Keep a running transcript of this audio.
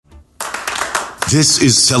This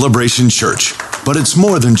is Celebration Church, but it's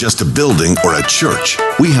more than just a building or a church.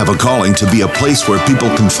 We have a calling to be a place where people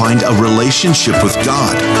can find a relationship with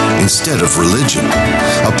God instead of religion.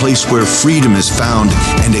 A place where freedom is found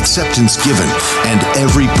and acceptance given, and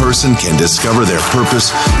every person can discover their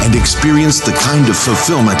purpose and experience the kind of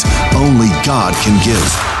fulfillment only God can give.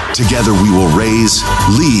 Together we will raise,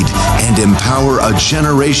 lead, and empower a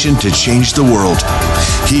generation to change the world.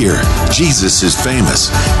 Here, Jesus is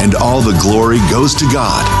famous, and all the glory goes to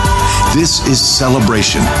God. This is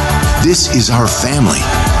Celebration. This is our family.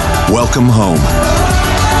 Welcome home.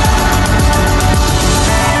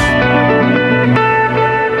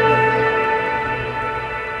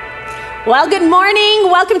 Well, good morning.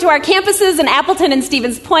 Welcome to our campuses in Appleton and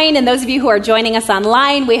Stevens Point. And those of you who are joining us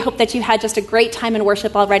online, we hope that you had just a great time in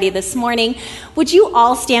worship already this morning. Would you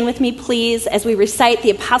all stand with me, please, as we recite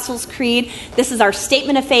the Apostles' Creed? This is our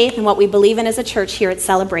statement of faith and what we believe in as a church here at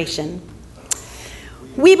Celebration.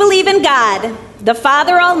 We believe in God, the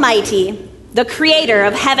Father Almighty, the creator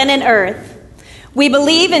of heaven and earth. We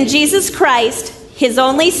believe in Jesus Christ, his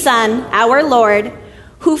only Son, our Lord,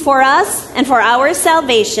 who for us and for our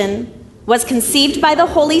salvation was conceived by the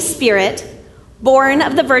Holy Spirit, born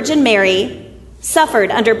of the Virgin Mary,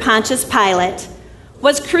 suffered under Pontius Pilate,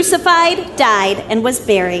 was crucified, died, and was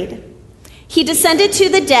buried. He descended to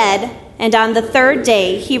the dead, and on the third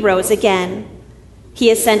day he rose again.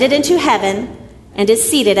 He ascended into heaven and is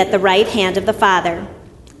seated at the right hand of the Father.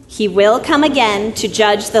 He will come again to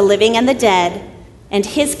judge the living and the dead, and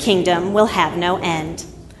his kingdom will have no end.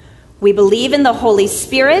 We believe in the Holy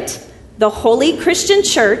Spirit, the holy Christian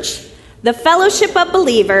church, the fellowship of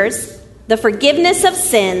believers, the forgiveness of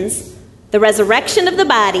sins, the resurrection of the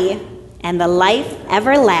body, and the life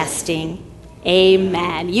everlasting.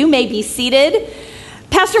 Amen. You may be seated.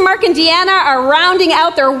 Pastor Mark and Deanna are rounding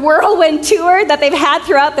out their whirlwind tour that they've had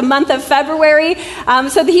throughout the month of February.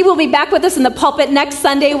 So he will be back with us in the pulpit next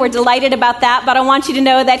Sunday. We're delighted about that. But I want you to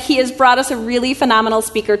know that he has brought us a really phenomenal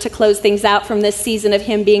speaker to close things out from this season of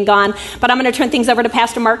him being gone. But I'm going to turn things over to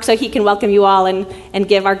Pastor Mark so he can welcome you all and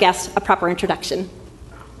give our guests a proper introduction.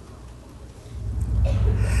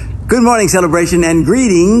 Good morning, Celebration, and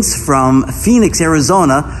greetings from Phoenix,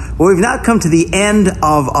 Arizona, where we've now come to the end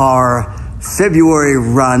of our February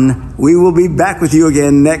run. We will be back with you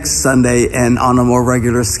again next Sunday and on a more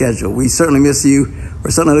regular schedule. We certainly miss you. We're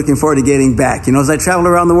certainly looking forward to getting back. You know, as I travel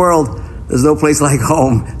around the world, there's no place like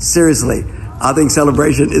home. Seriously, I think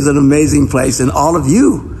Celebration is an amazing place, and all of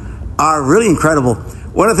you are really incredible.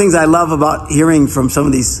 One of the things I love about hearing from some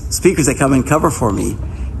of these speakers that come and cover for me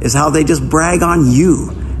is how they just brag on you.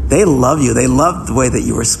 They love you. They love the way that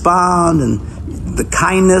you respond and the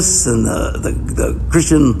kindness and the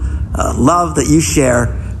Christian love that you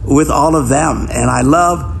share with all of them. And I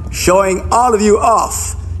love showing all of you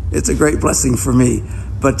off. It's a great blessing for me.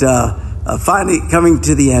 But finally coming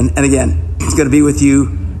to the end, and again, it's going to be with you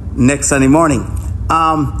next Sunday morning.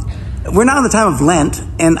 We're now in the time of Lent,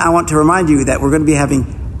 and I want to remind you that we're going to be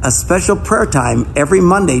having a special prayer time every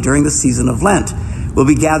Monday during the season of Lent. We'll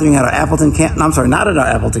be gathering at our Appleton campus. I'm sorry, not at our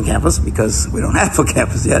Appleton campus because we don't have a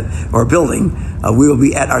campus yet or a building. We will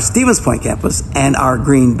be at our Stevens Point campus and our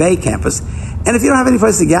Green Bay campus. And if you don't have any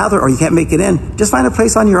place to gather or you can't make it in, just find a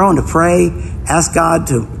place on your own to pray, ask God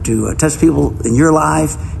to touch people in your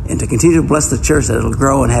life and to continue to bless the church that it'll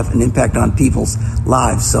grow and have an impact on people's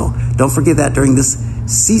lives. So don't forget that during this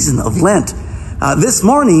season of Lent. This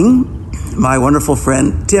morning, my wonderful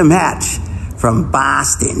friend Tim Hatch from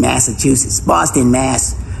Boston, Massachusetts. Boston,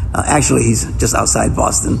 Mass. Actually, he's just outside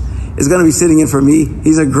Boston. Is going to be sitting in for me.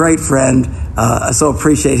 He's a great friend. I so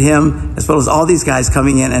appreciate him, as well as all these guys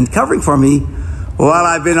coming in and covering for me while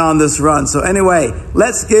I've been on this run. So anyway,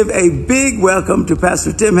 let's give a big welcome to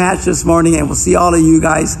Pastor Tim Hatch this morning, and we'll see all of you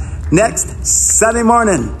guys next Sunday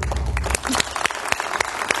morning.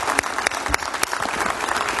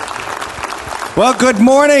 Well, good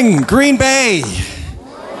morning, Green Bay.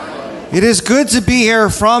 It is good to be here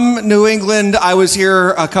from New England. I was here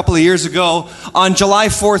a couple of years ago on July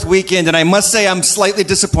 4th weekend, and I must say I'm slightly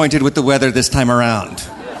disappointed with the weather this time around.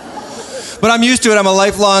 But I'm used to it. I'm a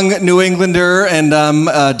lifelong New Englander and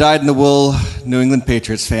dyed-in-the-wool New England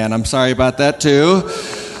Patriots fan. I'm sorry about that, too.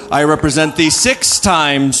 I represent the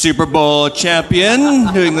 6-time Super Bowl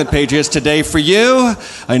champion New England Patriots today for you.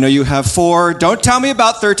 I know you have 4. Don't tell me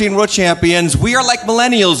about 13 world champions. We are like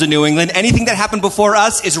millennials in New England. Anything that happened before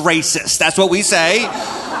us is racist. That's what we say.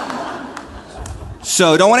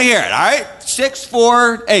 So don't want to hear it, all right? 6,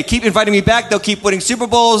 4. Hey, keep inviting me back. They'll keep winning Super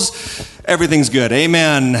Bowls. Everything's good.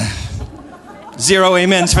 Amen. 0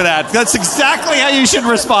 amens for that. That's exactly how you should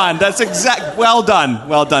respond. That's well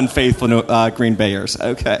done, faithful Green Bayers.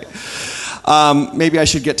 Okay. Maybe I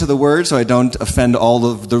should get to the word so I don't offend all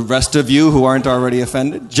of the rest of you who aren't already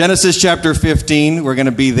offended. Genesis chapter 15, we're going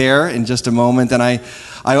to be there in just a moment. And I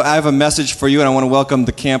have a message for you, and I want to welcome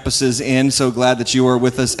the campuses in. So glad that you are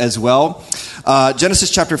with us as well. Genesis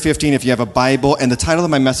chapter 15, if you have a Bible, and the title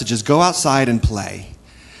of my message is Go Outside and Play.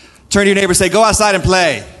 Turn to your neighbor and say, go outside and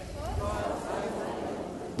play.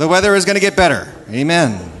 The weather is going to get better.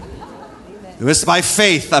 Amen. It was by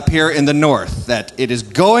faith up here in the north that it is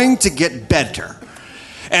going to get better.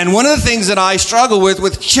 And one of the things that I struggle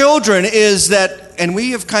with children is that, and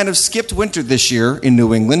we have kind of skipped winter this year in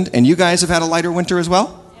New England, and you guys have had a lighter winter as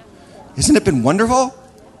well? Isn't it been wonderful?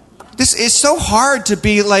 This is so hard to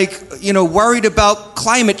be worried about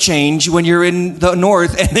climate change when you're in the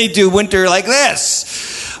north and they do winter like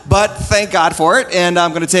this. But thank God for it, and I'm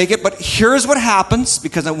going to take it. But here's what happens,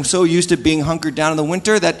 because I'm so used to being hunkered down in the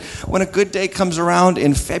winter, that when a good day comes around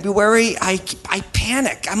in February, I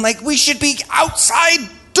panic. I'm like, we should be outside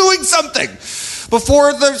doing something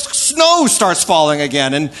before the snow starts falling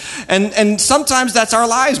again. And sometimes that's our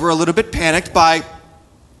lives. We're a little bit panicked by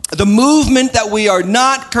the movement that we are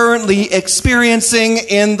not currently experiencing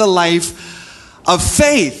in the life of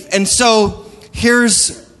faith. And so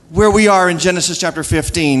here's where we are in Genesis chapter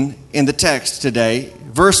 15 in the text today.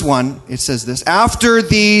 Verse 1, it says this: after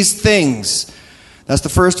these things. That's the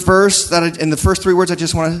first verse, in the first three words I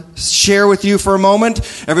just want to share with you for a moment.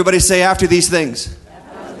 Everybody say, after these things.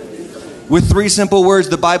 After these things. With three simple words,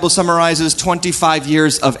 the Bible summarizes 25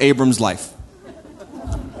 years of Abram's life.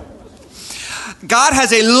 God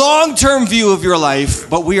has a long-term view of your life,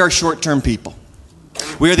 but we are short-term people.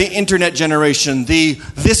 We are the internet generation,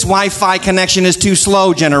 this Wi-Fi connection is too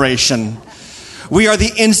slow generation. We are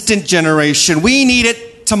the instant generation. We need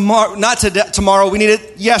it tomorrow, not tomorrow, we need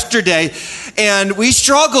it yesterday. And we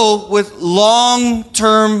struggle with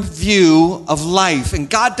long-term view of life. And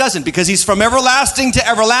God doesn't, because he's from everlasting to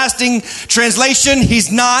everlasting. Translation,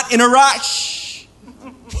 he's not in a rush.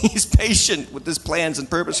 He's patient with his plans and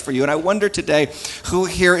purpose for you. And I wonder today, who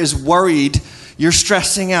here is worried? You're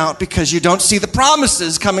stressing out because you don't see the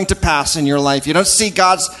promises coming to pass in your life. You don't see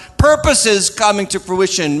God's purposes coming to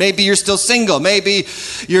fruition. Maybe you're still single. Maybe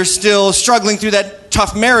you're still struggling through that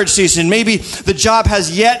tough marriage season. Maybe the job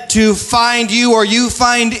has yet to find you, or you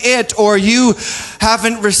find it, or you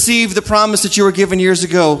haven't received the promise that you were given years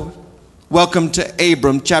ago. Welcome to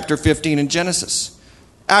Abram, chapter 15 in Genesis.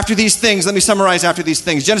 After these things, let me summarize after these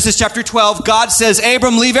things. Genesis chapter 12, God says,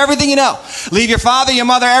 Abram, leave everything you know. Leave your father, your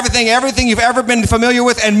mother, everything you've ever been familiar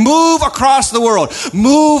with, and move across the world.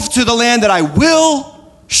 Move to the land that I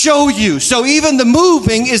will show you. So even the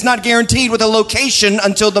moving is not guaranteed with a location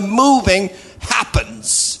until the moving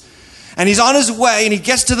happens. And he's on his way, and he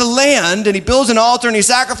gets to the land, and he builds an altar, and he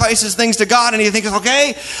sacrifices things to God, and he thinks,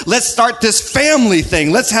 okay, let's start this family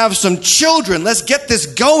thing. Let's have some children. Let's get this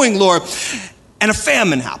going, Lord. And a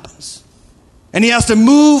famine happens. And he has to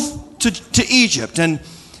move to Egypt. And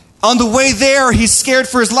on the way there, he's scared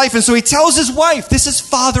for his life. And so he tells his wife, this is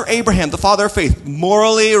Father Abraham, the father of faith.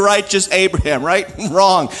 Morally righteous Abraham, right?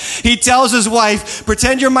 Wrong. He tells his wife,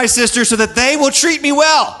 pretend you're my sister so that they will treat me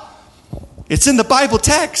well. It's in the Bible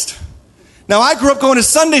text. Now, I grew up going to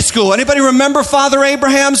Sunday school. Anybody remember Father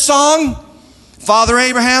Abraham's song? Father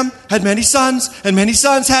Abraham had many sons, and many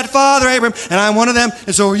sons had Father Abraham, and I'm one of them,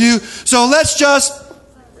 and so are you. So let's just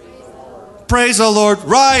praise the Lord.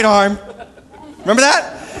 Right arm. Remember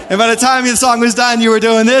that? And by the time the song was done, you were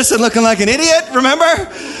doing this and looking like an idiot, remember?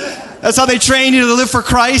 That's how they train you to live for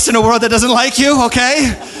Christ in a world that doesn't like you,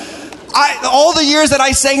 okay? All the years that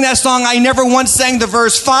I sang that song, I never once sang the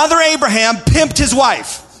verse, Father Abraham pimped his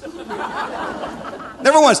wife.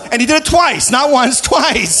 Never once. And he did it twice, not once,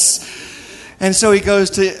 twice. And so he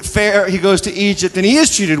goes to Egypt, and he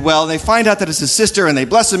is treated well. And they find out that it's his sister, and they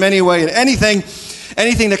bless him anyway. And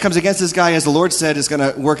anything that comes against this guy, as the Lord said, is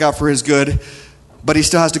going to work out for his good. But he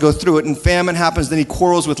still has to go through it. And famine happens. Then he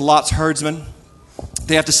quarrels with Lot's herdsmen.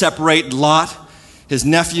 They have to separate Lot. His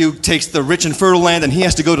nephew takes the rich and fertile land, and he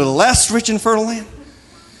has to go to the less rich and fertile land.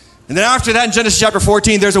 And then after that, in Genesis chapter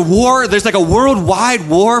 14, there's a war. There's like a worldwide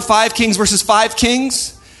war, 5 kings versus 5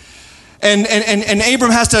 kings. And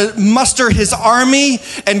Abram has to muster his army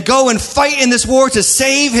and go and fight in this war to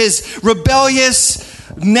save his rebellious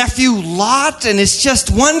nephew Lot. And it's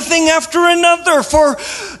just one thing after another. For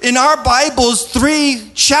in our Bibles,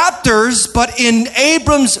 3 chapters, but in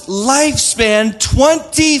Abram's lifespan,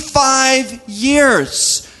 25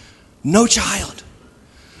 years. No child.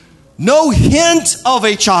 No hint of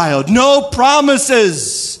a child. No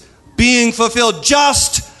promises being fulfilled.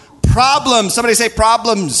 Just problems. Somebody say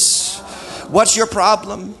problems. What's your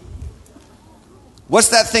problem? What's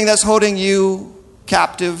that thing that's holding you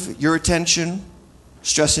captive your attention,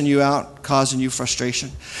 stressing you out, causing you frustration?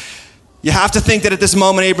 You have to think that at this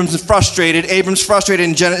moment Abram's frustrated. Abram's frustrated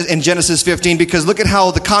in Genesis 15 because look at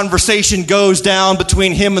how the conversation goes down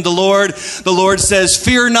between him and the Lord. The Lord says,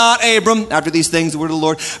 "Fear not, Abram." After these things, the word of the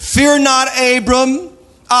Lord. "Fear not, Abram.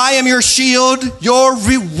 I am your shield. Your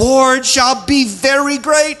reward shall be very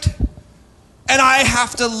great." And I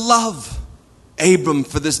have to love Abram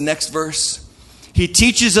for this next verse. He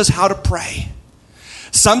teaches us how to pray.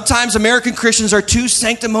 Sometimes American Christians are too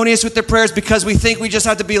sanctimonious with their prayers because we think we just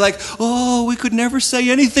have to be like, oh, we could never say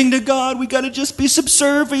anything to God. We got to just be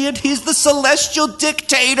subservient. He's the celestial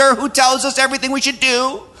dictator who tells us everything we should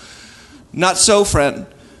do. Not so, friend.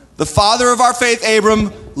 The father of our faith,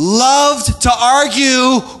 Abram, loved to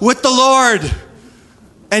argue with the Lord.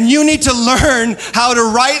 And you need to learn how to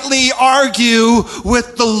rightly argue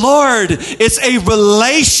with the Lord. It's a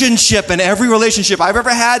relationship, and every relationship I've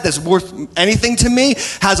ever had that's worth anything to me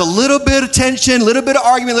has a little bit of tension, a little bit of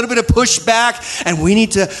argument, a little bit of pushback, and we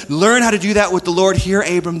need to learn how to do that with the Lord. Here,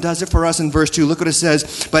 Abram does it for us in verse 2. Look what it says.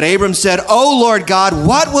 "But Abram said, O Lord God,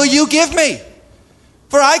 what will you give me?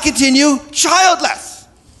 For I continue childless."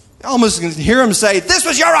 I almost can hear him say, "This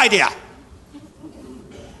was your idea.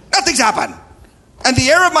 Nothing's happened. And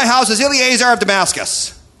the heir of my house is Eliezer of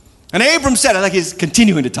Damascus." And Abram said, like he's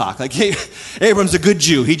continuing to talk. Like Abram's a good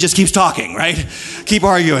Jew. He just keeps talking, right? Keep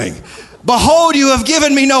arguing. "Behold, you have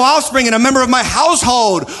given me no offspring, and a member of my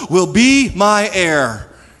household will be my heir."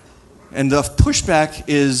 And the pushback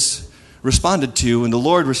is responded to, and the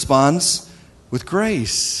Lord responds with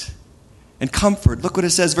grace and comfort. Look what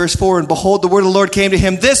it says, verse 4. "And behold, the word of the Lord came to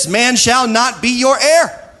him. This man shall not be your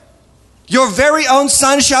heir. Your very own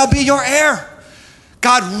son shall be your heir."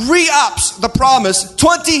 God re-ups the promise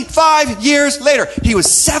 25 years later. He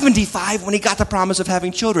was 75 when he got the promise of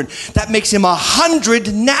having children. That makes him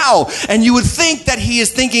 100 now. And you would think that he is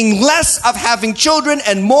thinking less of having children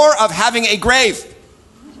and more of having a grave.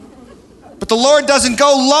 But the Lord doesn't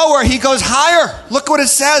go lower. He goes higher. Look what it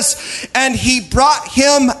says. "And he brought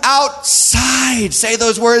him outside." Say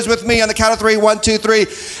those words with me on the count of 3. 1, 2, 3.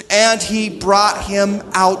 "And he brought him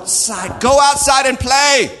outside." Go outside and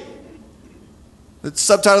play. The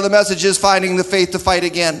subtitle of the message is "Finding the Faith to Fight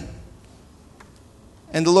Again."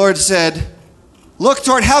 And the Lord said, "Look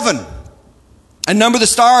toward heaven and number the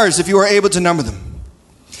stars if you are able to number them."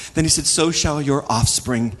 Then he said, "So shall your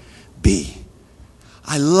offspring be."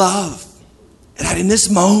 I love that in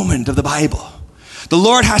this moment of the Bible, the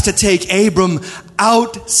Lord has to take Abram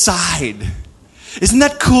outside. Isn't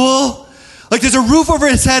that cool? Like there's a roof over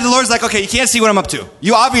his head. The Lord's like, okay, you can't see what I'm up to.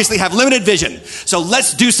 You obviously have limited vision. So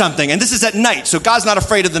let's do something. And this is at night. So God's not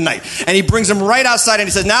afraid of the night. And he brings him right outside and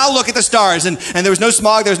he says, now look at the stars. And there was no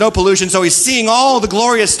smog. There was no pollution. So he's seeing all the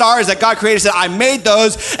glorious stars that God created. He said, I made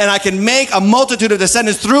those and I can make a multitude of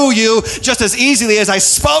descendants through you just as easily as I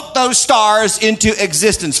spoke those stars into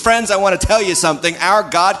existence. Friends, I want to tell you something. Our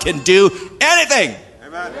God can do anything.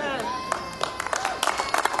 Amen.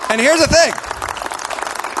 And here's the thing.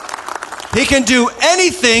 He can do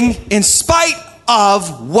anything in spite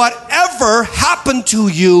of whatever happened to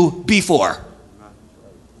you before.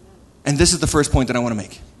 And this is the first point that I want to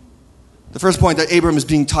make. The first point that Abram is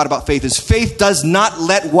being taught about faith is faith does not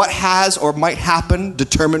let what has or might happen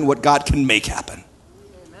determine what God can make happen.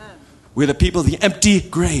 Amen. We're the people of the empty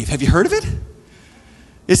grave. Have you heard of it?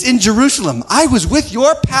 It's in Jerusalem. I was with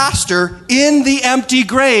your pastor in the empty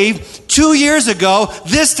grave 2 years ago,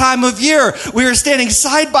 this time of year. We were standing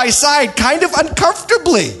side by side, kind of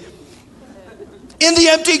uncomfortably, in the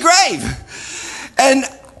empty grave. And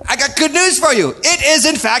I got good news for you. It is,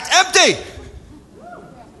 in fact, empty.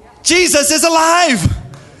 Jesus is alive.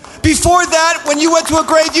 Before that, when you went to a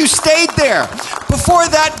grave, you stayed there. Before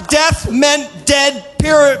that, death meant dead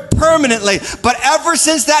permanently. But ever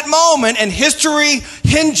since that moment, and history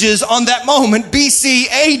hinges on that moment, BC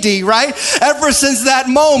AD, right? Ever since that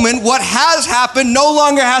moment, what has happened no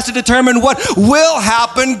longer has to determine what will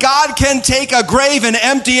happen. God can take a grave and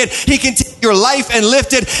empty it. He can take your life and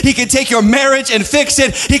lift it. He can take your marriage and fix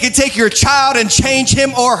it. He can take your child and change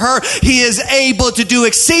him or her. He is able to do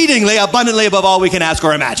exceedingly abundantly above all we can ask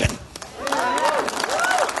or imagine.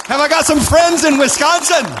 Have I got some friends in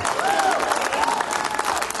Wisconsin?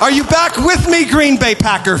 Are you back with me, Green Bay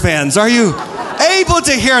Packer fans? Are you able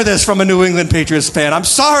to hear this from a New England Patriots fan? I'm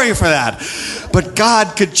sorry for that. But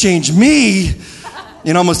God could change me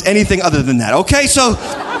in almost anything other than that. Okay, so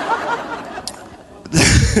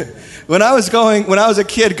when I was a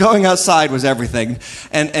kid, going outside was everything.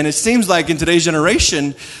 And it seems like in today's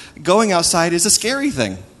generation, going outside is a scary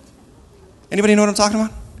thing. Anybody know what I'm talking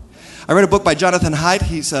about? I read a book by Jonathan Haidt.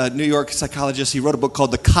 He's a New York psychologist. He wrote a book called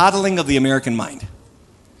The Coddling of the American Mind.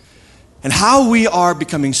 and how we are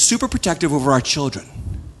becoming super protective over our children.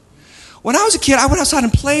 When I was a kid, I went outside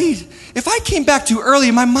and played. If I came back too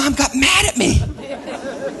early, my mom got mad at me.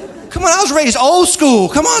 Come on, I was raised old school.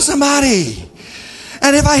 Come on, somebody.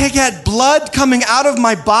 And if I had had blood coming out of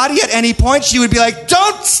my body at any point, she would be like,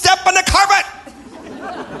 don't step on the carpet.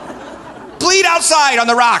 Bleed outside on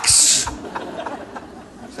the rocks.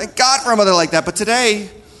 Thank God for a mother like that. But today,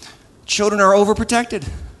 children are overprotected.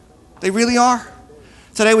 They really are.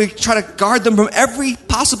 Today we try to guard them from every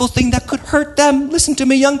possible thing that could hurt them. Listen to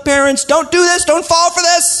me, young parents. Don't do this. Don't fall for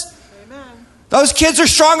this. Amen. Those kids are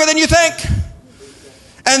stronger than you think.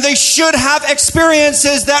 And they should have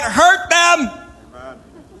experiences that hurt them. Amen.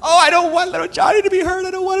 Oh, I don't want little Johnny to be hurt.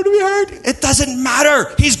 I don't want him to be hurt. It doesn't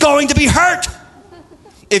matter. He's going to be hurt.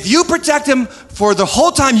 If you protect him for the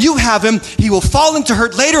whole time you have him, he will fall into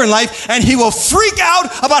hurt later in life, and he will freak out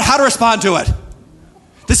about how to respond to it.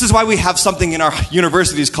 This is why we have something in our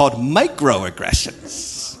universities called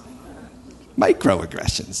microaggressions.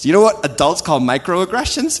 Microaggressions. You know what adults call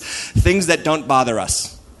microaggressions? Things that don't bother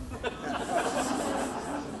us.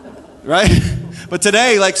 Right? But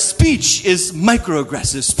today, like, speech is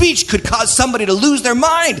microaggressive. Speech could cause somebody to lose their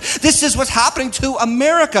mind. This is what's happening to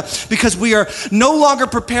America because we are no longer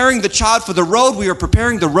preparing the child for the road. We are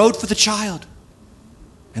preparing the road for the child.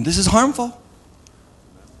 And this is harmful.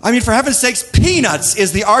 I mean, for heaven's sakes, Peanuts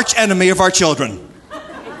is the arch enemy of our children.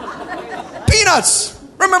 Peanuts.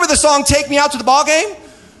 Remember the song, Take Me Out to the Ball Game?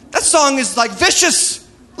 That song is like vicious.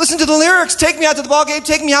 Listen to the lyrics. Take me out to the ball game.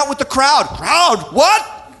 Take me out with the crowd. Crowd?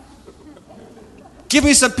 What? Give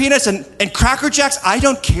me some peanuts and Cracker Jacks. I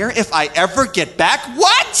don't care if I ever get back.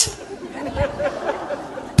 What?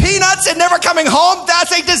 Peanuts and never coming home?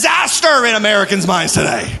 That's a disaster in Americans' minds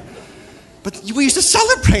today. But we used to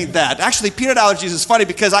celebrate that. Actually, peanut allergies is funny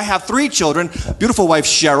because I have 3 children, beautiful wife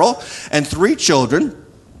Cheryl, and 3 children.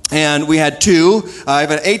 And we had 2. I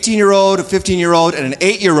have an 18-year-old, a 15-year-old, and an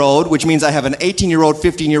 8-year-old, which means I have an 18-year-old,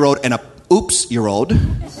 15-year-old, and a oops-year-old.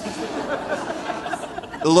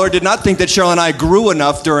 The Lord did not think that Cheryl and I grew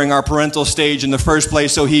enough during our parental stage in the first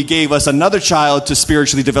place, so he gave us another child to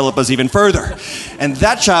spiritually develop us even further. And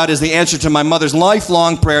that child is the answer to my mother's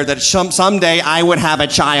lifelong prayer that someday I would have a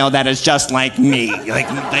child that is just like me,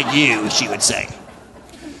 like you, she would say.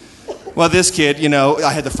 Well, this kid, you know,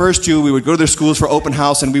 I had the first 2. We would go to their schools for open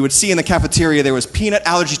house, and we would see in the cafeteria there was peanut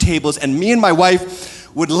allergy tables, and me and my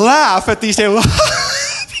wife would laugh at these tables.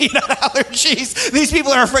 Peanut allergies. These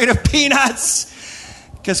people are afraid of peanuts.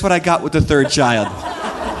 Guess what I got with the 3rd child?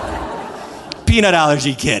 Peanut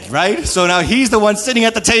allergy kid, right? So now he's the one sitting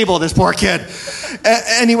at the table, this poor kid.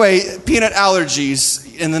 Anyway, peanut allergies.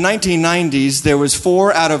 In the 1990s, there was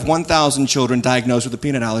 4 out of 1,000 children diagnosed with a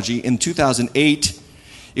peanut allergy. In 2008,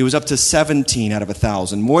 it was up to 17 out of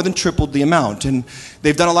 1,000, more than tripled the amount. And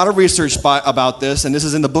they've done a lot of research about this, and this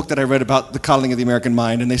is in the book that I read about the coddling of the American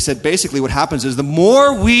mind. And they said basically what happens is the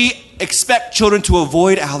more we expect children to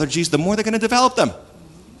avoid allergies, the more they're going to develop them.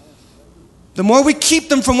 The more we keep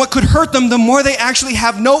them from what could hurt them, the more they actually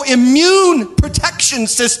have no immune protection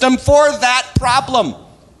system for that problem.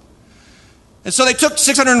 And so they took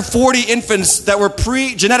 640 infants that were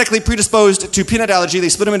genetically predisposed to peanut allergy. They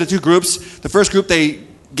split them into 2 groups. The first group they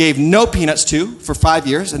gave no peanuts to for 5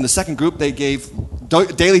 years, and the second group they gave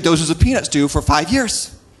daily doses of peanuts to for 5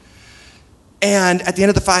 years. And at the end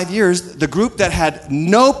of the 5 years, the group that had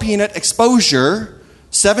no peanut exposure,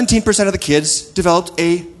 17% of the kids developed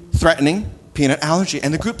a threatening peanut allergy.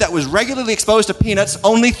 And the group that was regularly exposed to peanuts,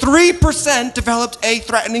 only 3% developed a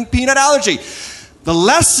threatening peanut allergy. The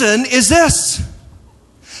lesson is this.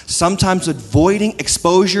 Sometimes avoiding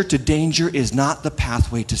exposure to danger is not the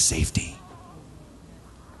pathway to safety.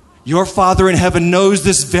 Your Father in heaven knows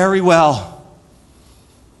this very well.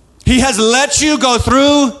 He has let you go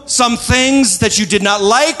through some things that you did not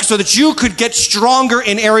like so that you could get stronger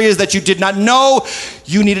in areas that you did not know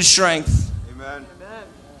you needed strength.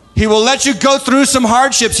 He will let you go through some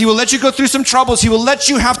hardships. He will let you go through some troubles. He will let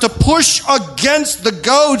you have to push against the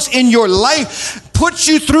goads in your life, put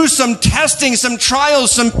you through some testing, some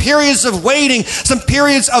trials, some periods of waiting, some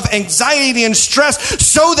periods of anxiety and stress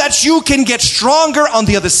so that you can get stronger on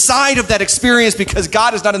the other side of that experience, because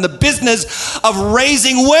God is not in the business of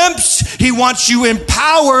raising wimps. He wants you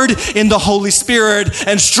empowered in the Holy Spirit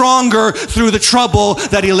and stronger through the trouble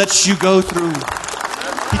that He lets you go through.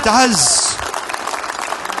 He does.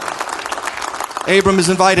 Abram is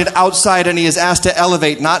invited outside and he is asked to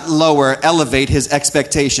elevate, not lower, elevate his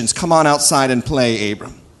expectations. Come on outside and play,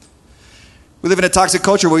 Abram. We live in a toxic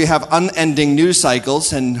culture where we have unending news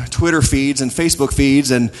cycles and Twitter feeds and Facebook feeds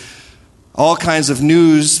and all kinds of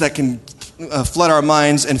news that can flood our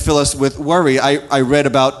minds and fill us with worry. I read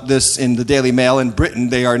about this in the Daily Mail in Britain.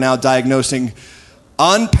 They are now diagnosing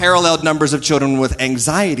unparalleled numbers of children with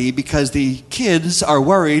anxiety because the kids are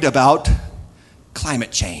worried about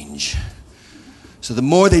climate change. So the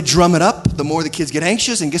more they drum it up, the more the kids get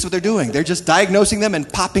anxious, and guess what they're doing? They're just diagnosing them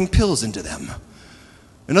and popping pills into them.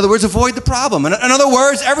 In other words, avoid the problem. In other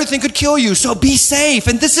words, everything could kill you, so be safe.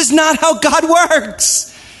 And this is not how God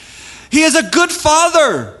works. He is a good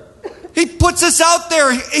father. He puts us out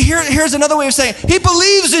there. Here's another way of saying it. He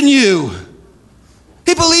believes in you.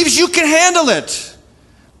 He believes you can handle it.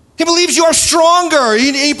 He believes you are stronger.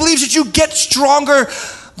 He believes that you get stronger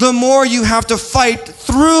the more you have to fight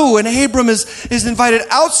through. And Abram is invited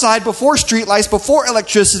outside before streetlights, before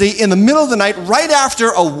electricity, in the middle of the night, right after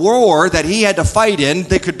a war that he had to fight in.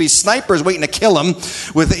 There could be snipers waiting to kill him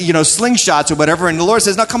with, slingshots or whatever. And the Lord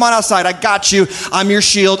says, no, come on outside. I got you. I'm your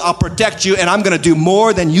shield. I'll protect you. And I'm going to do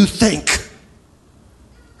more than you think.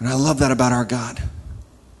 And I love that about our God.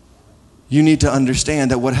 You need to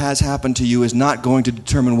understand that what has happened to you is not going to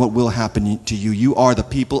determine what will happen to you. You are the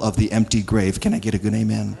people of the empty grave. Can I get a good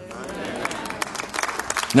amen?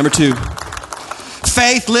 Number 2,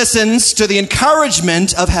 faith listens to the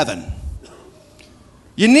encouragement of heaven.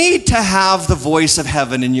 You need to have the voice of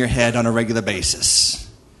heaven in your head on a regular basis.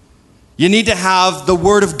 You need to have the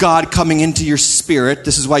word of God coming into your spirit.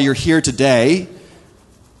 This is why you're here today.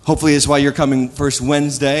 Hopefully it's why you're coming first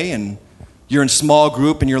Wednesday and you're in small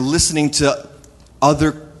group and you're listening to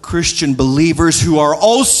other Christian believers who are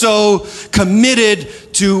also committed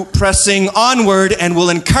to pressing onward and will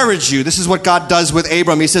encourage you. This is what God does with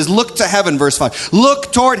Abram. He says, look to heaven, verse 5.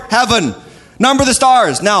 Look toward heaven. Number the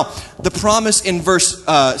stars. Now, the promise in verse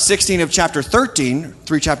 16 of chapter 13,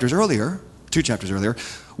 2 chapters earlier,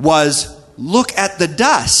 was look at the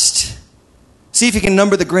dust. See if you can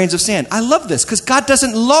number the grains of sand. I love this because God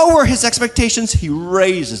doesn't lower his expectations. He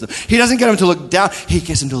raises them. He doesn't get him to look down. He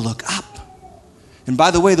gets him to look up. And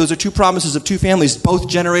by the way, those are 2 promises of 2 families, both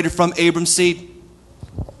generated from Abram's seed.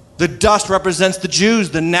 The dust represents the Jews,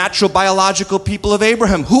 the natural biological people of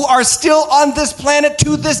Abraham, who are still on this planet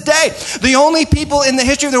to this day. The only people in the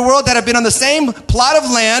history of the world that have been on the same plot of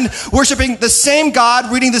land, worshiping the same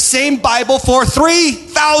God, reading the same Bible for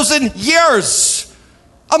 3,000 years.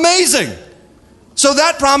 Amazing. So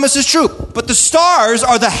that promise is true. But the stars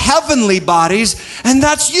are the heavenly bodies, and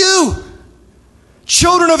that's you.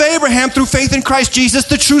 Children of Abraham through faith in Christ Jesus,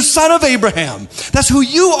 the true son of Abraham. That's who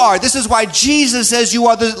you are. This is why Jesus says you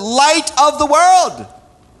are the light of the world.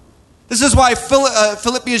 This is why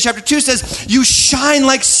Philippians chapter 2 says, you shine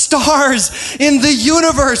like stars in the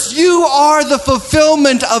universe. You are the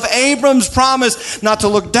fulfillment of Abram's promise, not to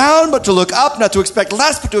look down, but to look up, not to expect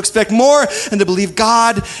less, but to expect more, and to believe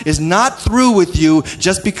God is not through with you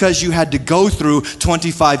just because you had to go through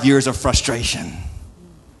 25 years of frustration.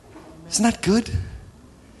 Isn't that good?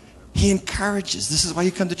 He encourages. This is why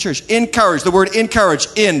you come to church. Encourage. The word encourage,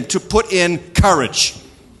 to put in courage.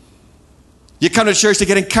 You come to church to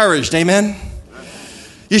get encouraged, amen?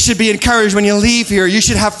 You should be encouraged when you leave here. You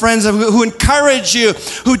should have friends who encourage you,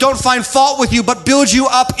 who don't find fault with you, but build you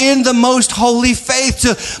up in the most holy faith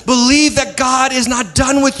to believe that God is not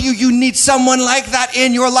done with you. You need someone like that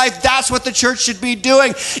in your life. That's what the church should be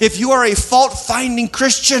doing. If you are a fault-finding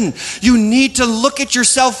Christian, you need to look at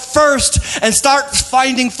yourself first and start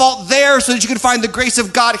finding fault there so that you can find the grace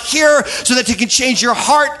of God here so that you can change your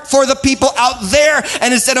heart for the people out there.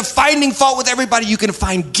 And instead of finding fault with everybody, you can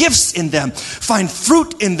find gifts in them, find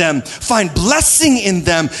fruit in them, find blessing in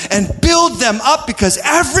them, and build them up because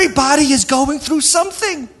everybody is going through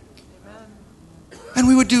something. And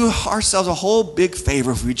we would do ourselves a whole big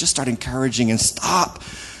favor if we just start encouraging and stop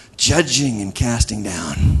judging and casting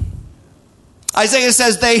down. Isaiah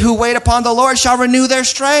says, they who wait upon the Lord shall renew their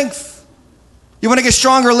strength. You want to get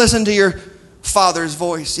stronger? Listen to your Father's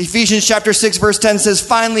voice. Ephesians chapter 6 verse 10 says,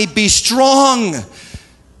 finally be strong.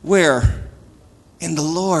 Where? In the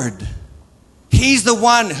Lord. He's the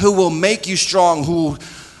one who will make you strong, who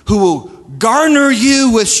will garner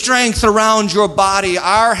you with strength around your body.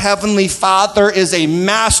 Our Heavenly Father is a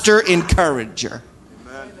master encourager.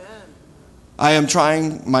 Amen. I am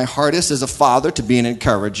trying my hardest as a father to be an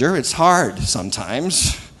encourager. It's hard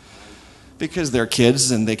sometimes because they're kids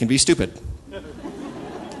and they can be stupid.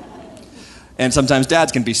 And sometimes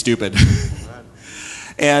dads can be stupid.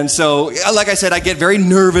 And so, like I said, I get very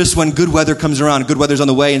nervous when good weather comes around. Good weather's on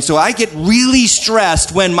the way. And so I get really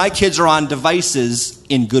stressed when my kids are on devices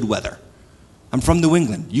in good weather. I'm from New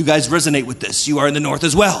England. You guys resonate with this. You are in the north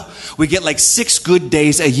as well. We get like 6 good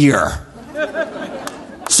days a year.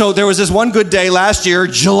 So So there was this one good day last year,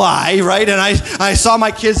 July, right? And I saw my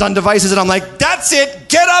kids on devices, and I'm like, that's it.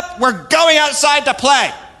 Get up. We're going outside to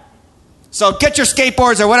play. So get your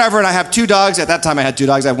skateboards or whatever. And I have 2 dogs. At that time, I had 2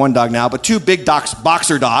 dogs. I have 1 dog now. But 2 big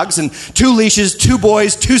boxer dogs and 2 leashes, 2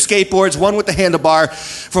 boys, 2 skateboards, 1 with the handlebar.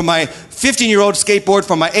 For my 15-year-old skateboard,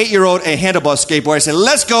 for my 8-year-old a handlebar skateboard. I said,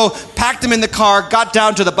 let's go. Packed them in the car. Got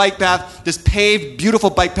down to the bike path. This paved, beautiful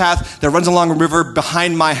bike path that runs along a river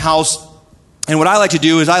behind my house. And what I like to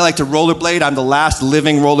do is I like to rollerblade. I'm the last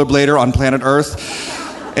living rollerblader on planet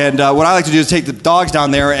Earth. And what I like to do is take the dogs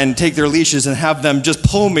down there and take their leashes and have them just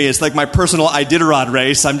pull me. It's like my personal Iditarod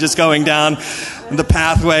race. I'm just going down the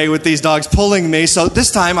pathway with these dogs pulling me. So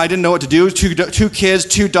this time I didn't know what to do. 2 kids,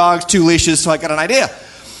 2 dogs, 2 leashes. So I got an idea.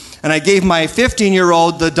 And I gave my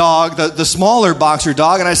 15-year-old the dog, the smaller boxer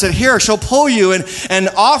dog, and I said, here, she'll pull you. And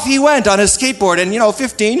off he went on his skateboard. And,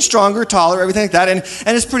 15, stronger, taller, everything like that. And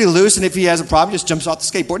it's pretty loose. And if he has a problem, just jumps off the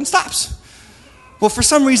skateboard and stops. Well, for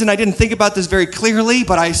some reason, I didn't think about this very clearly,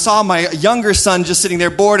 but I saw my younger son just sitting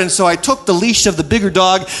there bored, and so I took the leash of the bigger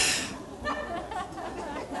dog,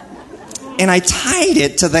 and I tied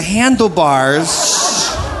it to the handlebars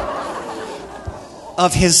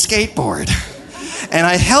of his skateboard. And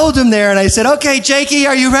I held him there, and I said, okay, Jakey,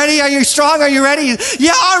 are you ready? Are you strong? Are you ready?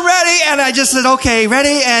 Yeah, I'm ready. And I just said, okay,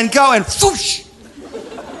 ready, and go, and whoosh!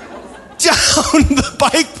 Down the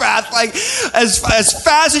bike path, like as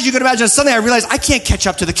fast as you can imagine. Suddenly I realized I can't catch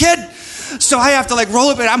up to the kid. So I have to roll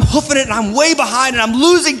up and I'm hoofing it and I'm way behind and I'm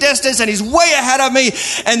losing distance and he's way ahead of me.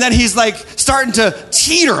 And then he's starting to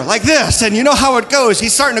teeter like this. And you know how it goes.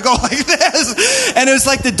 He's starting to go like this. And it was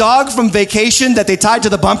like the dog from Vacation that they tied to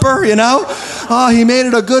the bumper, Oh, he made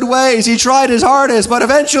it a good ways. He tried his hardest, but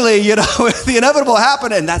eventually, the inevitable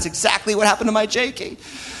happened. And that's exactly what happened to my Jakey.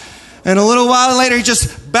 And a little while later, he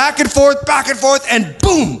just back and forth, and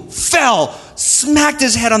boom, fell, smacked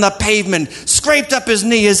his head on the pavement, scraped up his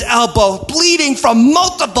knee, his elbow, bleeding from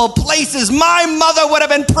multiple places. My mother would have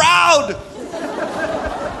been proud.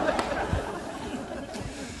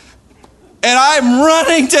 And I'm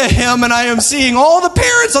running to him, and I am seeing all the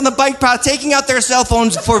parents on the bike path taking out their cell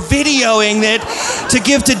phones for videoing it to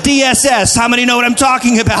give to DSS. How many know what I'm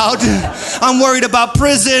talking about? I'm worried about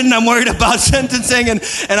prison. I'm worried about sentencing. And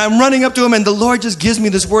I'm running up to him, and the Lord just gives me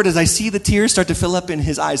this word as I see the tears start to fill up in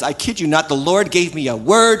his eyes. I kid you not, the Lord gave me a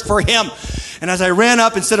word for him. And as I ran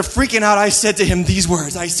up, instead of freaking out, I said to him these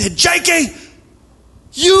words. I said, Jakey,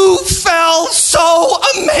 you fell so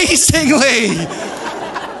amazingly.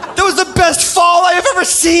 That was the best fall I have ever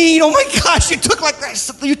seen. Oh my gosh, you took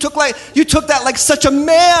that like such a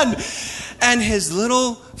man. And his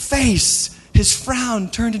little face, his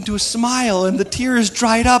frown turned into a smile and the tears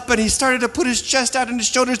dried up and he started to put his chest out and his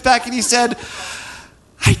shoulders back and he said,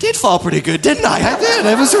 I did fall pretty good, didn't I? I did.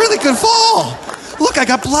 It was a really good fall. Look, I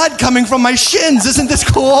got blood coming from my shins. Isn't this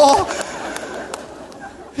cool?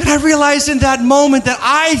 And I realized in that moment that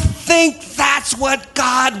I think that's what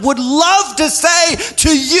God would love to say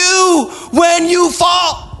to you when you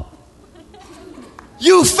fall.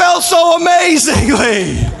 You fell so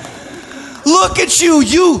amazingly. Look at you.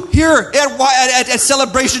 You here at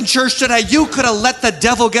Celebration Church today, you could have let the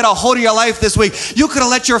devil get a hold of your life this week. You could have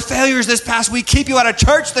let your failures this past week keep you out of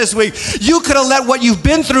church this week. You could have let what you've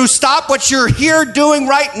been through stop what you're here doing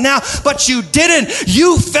right now, but you didn't.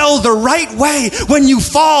 You fell the right way. When you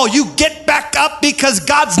fall, you get back up because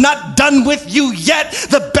God's not done with you yet.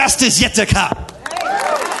 The best is yet to come.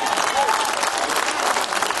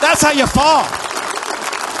 That's how you fall.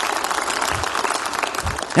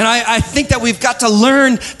 And I think that we've got to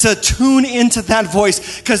learn to tune into that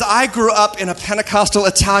voice because I grew up in a Pentecostal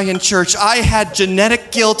Italian church. I had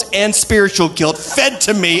genetic guilt and spiritual guilt fed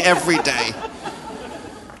to me every day.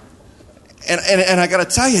 And I got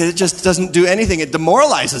to tell you, it just doesn't do anything. It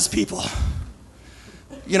demoralizes people.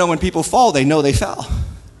 When people fall, they know they fell.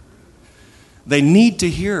 They need to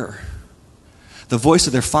hear the voice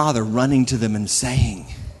of their father running to them and saying,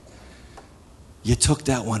 you took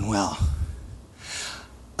that one well.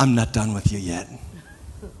 I'm not done with you yet.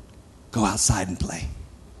 Go outside and play.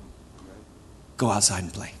 Go outside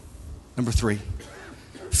and play. Number 3,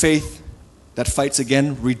 faith that fights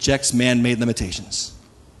again rejects man-made limitations.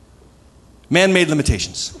 Man-made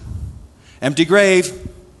limitations. Empty grave.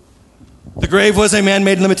 The grave was a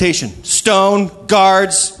man-made limitation. Stone,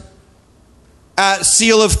 guards,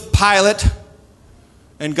 seal of Pilate.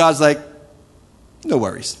 And God's like, no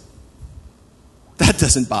worries. That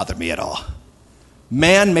doesn't bother me at all.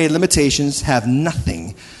 Man-made limitations have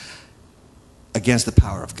nothing against the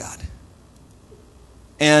power of God.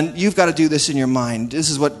 And you've got to do this in your mind. This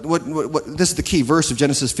is this is the key verse of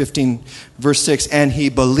Genesis 15, verse 6. And he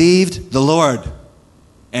believed the Lord.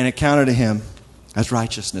 and it counted to him as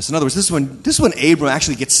righteousness. In other words, this is when Abram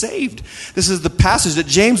actually gets saved. This is the passage that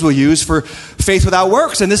James will use for faith without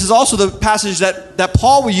works. And this is also the passage that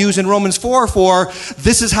Paul will use in Romans 4 for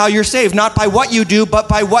this is how you're saved, not by what you do, but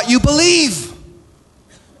by what you believe.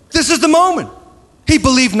 This is the moment. He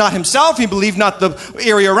believed not himself. He believed not the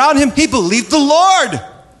area around him. He believed the Lord.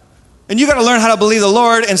 And you got to learn how to believe the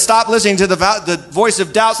Lord and stop listening to the voice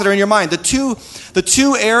of doubts that are in your mind. The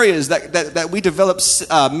two areas that we develop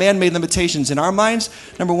man-made limitations in our minds,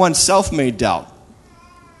 number one, self-made doubt.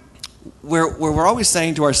 Where we're always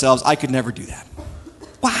saying to ourselves, I could never do that.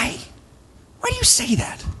 Why? Why do you say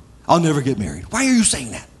that? I'll never get married. Why are you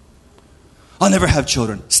saying that? I'll never have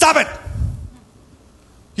children. Stop it!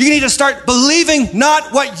 You need to start believing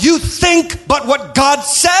not what you think, but what God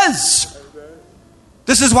says.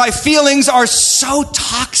 This is why feelings are so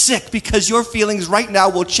toxic, because your feelings right now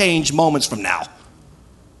will change moments from now.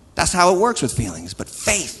 That's how it works with feelings. But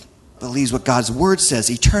faith believes what God's word says,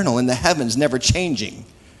 eternal in the heavens, never changing.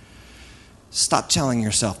 Stop telling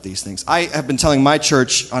yourself these things. I have been telling my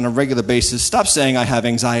church on a regular basis, stop saying I have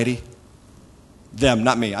anxiety. Them,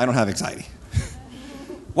 not me. I don't have anxiety.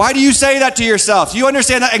 Why do you say that to yourself? You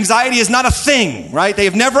understand that anxiety is not a thing, right? They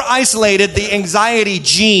have never isolated the anxiety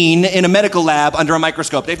gene in a medical lab under a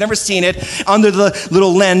microscope. They've never seen it under the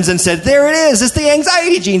little lens and said, there it is. It's the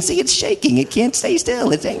anxiety gene. See, it's shaking. It can't stay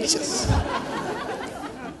still. It's anxious.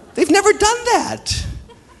 They've never done that.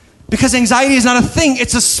 Because anxiety is not a thing.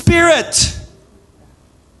 It's a spirit.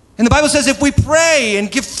 And the Bible says if we pray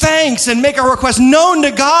and give thanks and make our requests known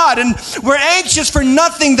to God and we're anxious for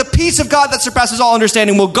nothing, the peace of God that surpasses all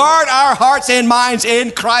understanding will guard our hearts and minds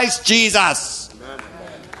in Christ Jesus. Amen.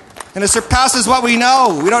 And it surpasses what we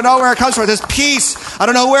know. We don't know where it comes from. This peace, I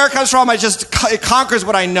don't know where it comes from. It conquers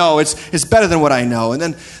what I know. It's better than what I know. And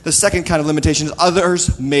then the second kind of limitation is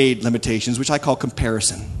others-made limitations, which I call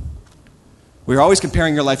comparison. We're always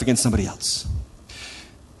comparing your life against somebody else.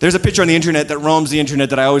 There's a picture on the internet that roams the internet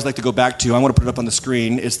that I always like to go back to. I want to put it up on the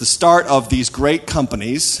screen. It's the start of these great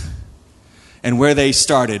companies and where they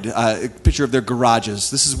started. A picture of their garages.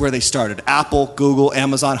 This is where they started. Apple, Google,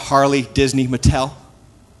 Amazon, Harley, Disney, Mattel.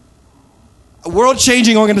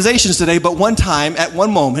 World-changing organizations today, but one time, at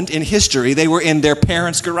one moment in history, they were in their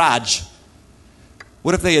parents' garage.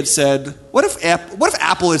 What if they had said, what if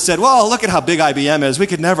Apple had said, well, look at how big IBM is. We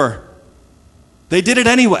could never. They did it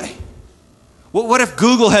anyway. What if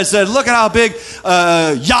Google had said, look at how big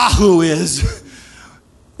Yahoo is?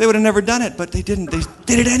 They would have never done it, but they didn't. They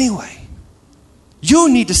did it anyway. You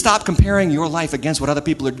need to stop comparing your life against what other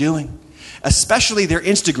people are doing, especially their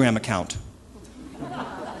Instagram account.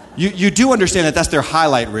 You do understand that that's their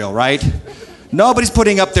highlight reel, right? Nobody's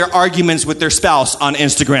putting up their arguments with their spouse on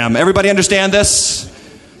Instagram. Everybody understand this?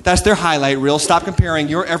 That's their highlight reel. Stop comparing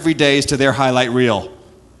your everydays to their highlight reel.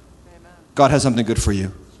 God has something good for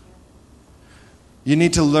you. You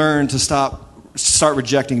need to learn to start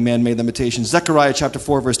rejecting man-made limitations. Zechariah chapter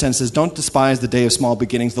 4, verse 10 says, don't despise the day of small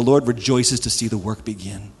beginnings. The Lord rejoices to see the work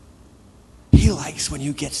begin. He likes when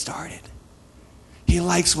you get started. He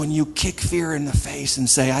likes when you kick fear in the face and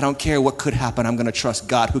say, I don't care what could happen. I'm going to trust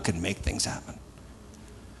God who can make things happen.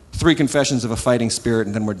 3 confessions of a fighting spirit,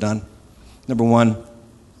 and then we're done. Number 1,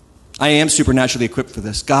 I am supernaturally equipped for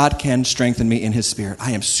this. God can strengthen me in his spirit.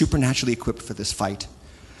 I am supernaturally equipped for this fight.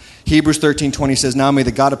 Hebrews 13:20 says, now may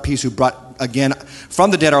the God of peace who brought again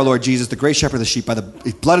from the dead our Lord Jesus, the great shepherd of the sheep, by the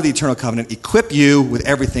blood of the eternal covenant, equip you with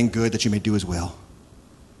everything good that you may do his will.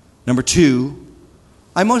 Number 2,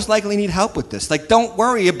 I most likely need help with this. Don't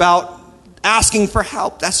worry about asking for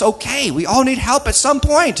help. That's okay. We all need help at some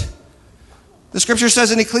point. The scripture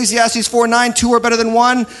says in Ecclesiastes 4:9, 2 are better than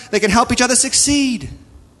 1. They can help each other succeed.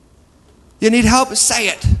 You need help? Say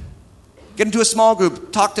it. Get into a small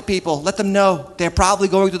group. Talk to people. Let them know they're probably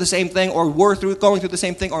going through the same thing or going through the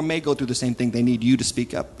same thing or may go through the same thing. They need you to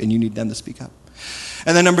speak up and you need them to speak up.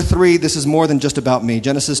 And then number 3, this is more than just about me.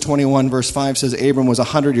 Genesis 21 verse 5 says Abram was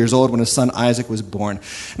 100 years old when his son Isaac was born.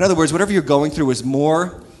 In other words, whatever you're going through is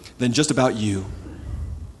more than just about you.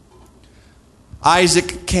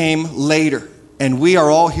 Isaac came later, and we are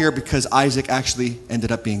all here because Isaac actually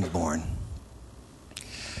ended up being born.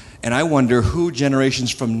 And I wonder who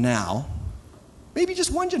generations from now, maybe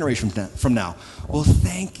just one generation from now, will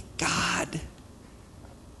thank God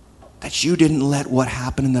that you didn't let what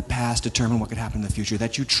happened in the past determine what could happen in the future,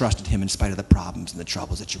 that you trusted him in spite of the problems and the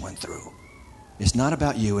troubles that you went through. It's not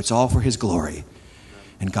about you. It's all for his glory.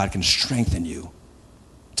 And God can strengthen you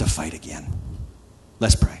to fight again.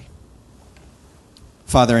 Let's pray.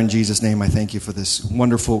 Father, in Jesus' name, I thank you for this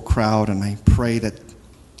wonderful crowd, and I pray that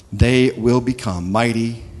they will become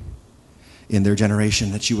mighty in their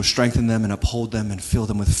generation, that you will strengthen them and uphold them and fill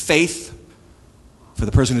them with faith. For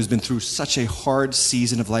the person who's been through such a hard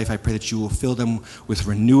season of life, I pray that you will fill them with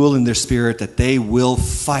renewal in their spirit, that they will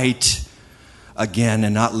fight again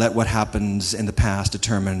and not let what happens in the past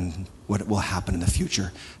determine what will happen in the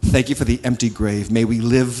future. Thank you for the empty grave. May we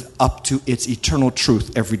live up to its eternal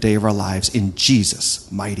truth every day of our lives. In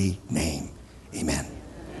Jesus' mighty name, amen.